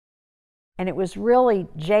And it was really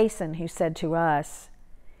Jason who said to us,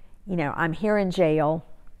 you know, I'm here in jail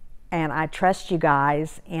and I trust you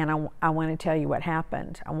guys, and I want to tell you what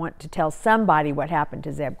happened. I want to tell somebody what happened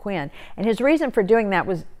to Zebb Quinn. And his reason for doing that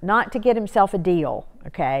was not to get himself a deal,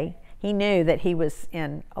 okay? He knew that he was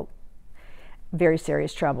in very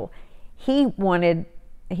serious trouble. He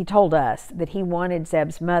told us that he wanted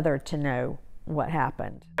Zebb's mother to know what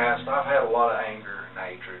happened. I've had a lot of anger and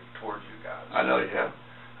hatred towards you guys. I know you have.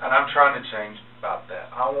 And I'm trying to change about that.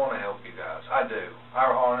 I want to help you guys. I do. I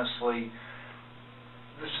honestly,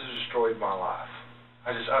 this has destroyed my life.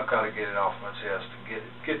 I've got to get it off my chest and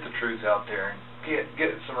get the truth out there and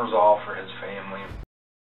get some resolve for his family.